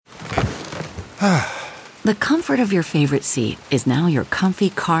The comfort of your favorite seat is now your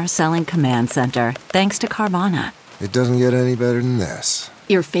comfy car selling command center, thanks to Carvana. It doesn't get any better than this.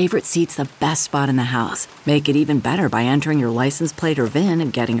 Your favorite seat's the best spot in the house. Make it even better by entering your license plate or VIN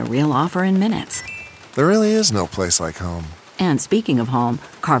and getting a real offer in minutes. There really is no place like home. And speaking of home,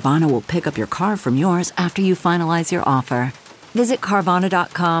 Carvana will pick up your car from yours after you finalize your offer. Visit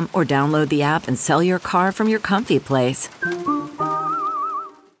Carvana.com or download the app and sell your car from your comfy place.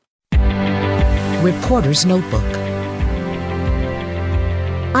 Reporter's Notebook.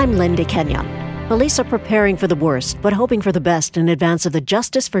 I'm Linda Kenyon. Police are preparing for the worst, but hoping for the best in advance of the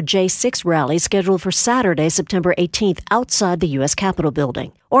Justice for J6 rally scheduled for Saturday, September 18th, outside the U.S. Capitol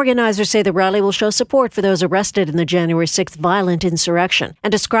building. Organizers say the rally will show support for those arrested in the January 6th violent insurrection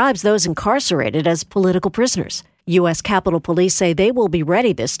and describes those incarcerated as political prisoners. U.S. Capitol Police say they will be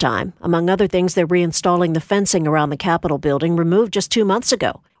ready this time. Among other things, they're reinstalling the fencing around the Capitol building removed just 2 months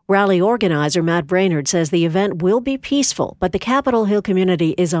ago. Rally organizer Matt Brainerd says the event will be peaceful, but the Capitol Hill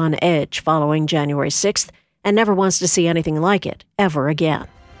community is on edge following January 6th and never wants to see anything like it ever again.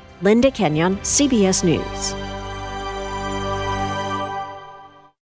 Linda Kenyon, CBS News.